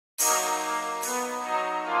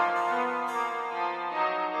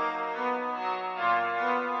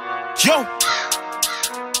Yo,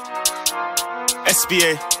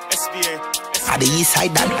 SBA. At the east side,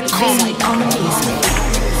 that Come.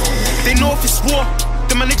 They know if it's war,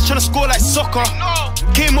 then my niggas tryna score like soccer.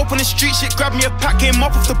 Came up on the street shit, grabbed me a pack, came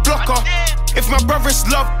up off the blocker. If my brother is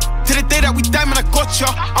love, to the day that we die, man, I gotcha.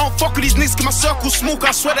 I don't fuck with these niggas, get my circle smoke,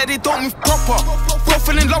 I swear that they don't move proper. Bro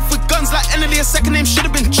fell in love with guns like Emily, a second name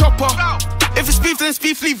should've been Chopper. If it's beef, then it's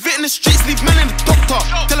beef, leave it in the streets, leave men in the doctor.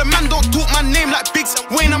 Tell a man don't talk my name like Biggs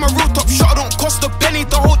Wayne, I'm a real top shot, don't cost a penny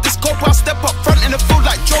to hold this cope. I'll step up front in the field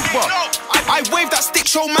like Jogba. I wave that stick,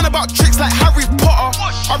 show man about tricks like Harry Potter.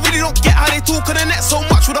 I really don't get how they talk on the net so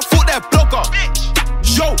much, would've thought they're a blogger.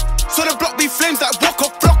 Yo, so the block be flames like walk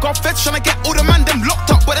up, block off. Feds tryna get all the man them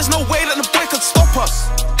locked up, but there's no way that the boy could stop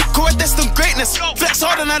us. We're destined greatness, flex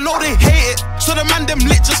hard and I know they hate it. So the man them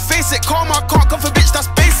lit, just face it. Karma can't come for bitch, that's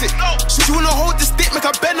basic. So you wanna hold this dick, make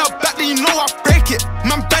a bend up back, then you know I break it.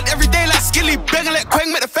 Man bad every day like Skillibeng and let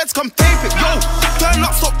Quang make the feds come tape it. Yo, turn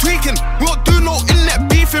up, stop tweaking. We don't do no internet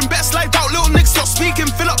beefing. Bet slide out, little niggas stop speaking.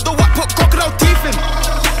 Fill up the whack, put crocodile teeth in.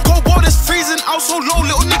 Cold water's freezing, out so low,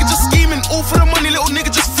 little nigga just scheming. All for the money, little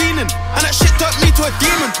nigga just fiending. And that shit turned me to a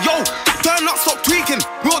demon. Yo, turn up, stop tweaking.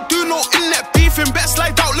 We don't do no internet beefing. Bet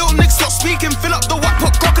slide out, little niggas stop speaking. Fill up the whack,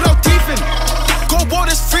 put crocodile teeth in. Cold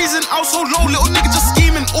water's freezing, out so low, little nigga just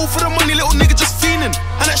scheming. All for the money, little nigga just fiending.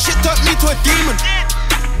 And that shit turned me to a demon.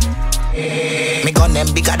 me gun them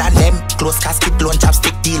bigger than them. Close casket, loan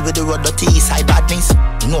chopstick, deal with the road dirty east side badness.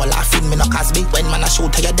 No laughing, me no Cosby. When man a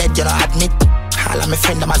shoot you dead, you no admit. All of my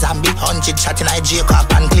friend them a zombie. 100 shot in a J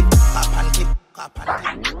cop and clip.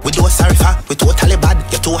 We do a sorry for, we totally bad.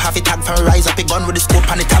 You two have it tag for a rise up a gun with the scope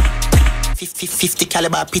on the top. 50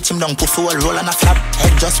 caliber, pitch him down, pussy all roll on a flap.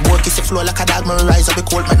 Head just work, kiss the floor like a dog. Me rise up a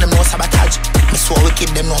cold, make them know sabotage. Me so wicked,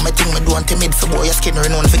 them know my thing. Me don't timid for boy, your skin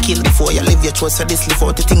renowned for kill. Before you live your choice, so this live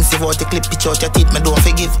out the things, live out the clip, pitch out your teeth. Me don't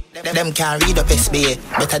forgive. Them can't read up SBA,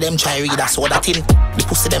 better them try read, that's all that in. The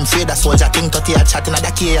pussy them afraid, that's all that thing. 30 a chat in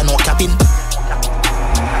a key, and no capping.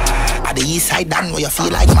 At the east side, Dan, where you feel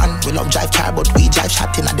like man. We love drive car, but we drive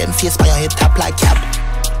shot in a them face by your head tap like cap.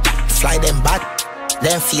 Fly them bad,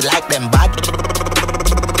 them feel like them bad.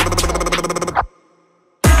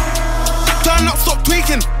 Turn up, stop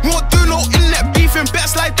tweaking. We won't do no internet beefing.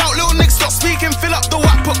 Bet slide out, little niggas stop speaking. Fill up the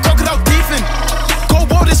whack, put crocodile teeth in.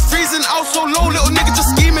 Cold water's freezing, out so low, little nigga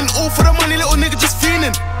just scheming. All for the money, little nigga just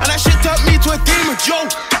fiending. And that shit turned me to a demon. Yo,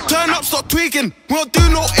 turn up, stop tweaking. We won't do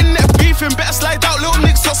no internet beefing. Bet slide out, little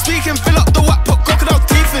niggas stop speaking. Fill up the whack, put crocodile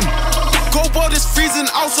teeth in. Cold water's freezing,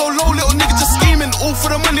 out so low, little nigga just scheming. All for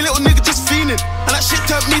the money, little nigga just fiending. And that shit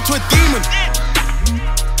turned me to a demon.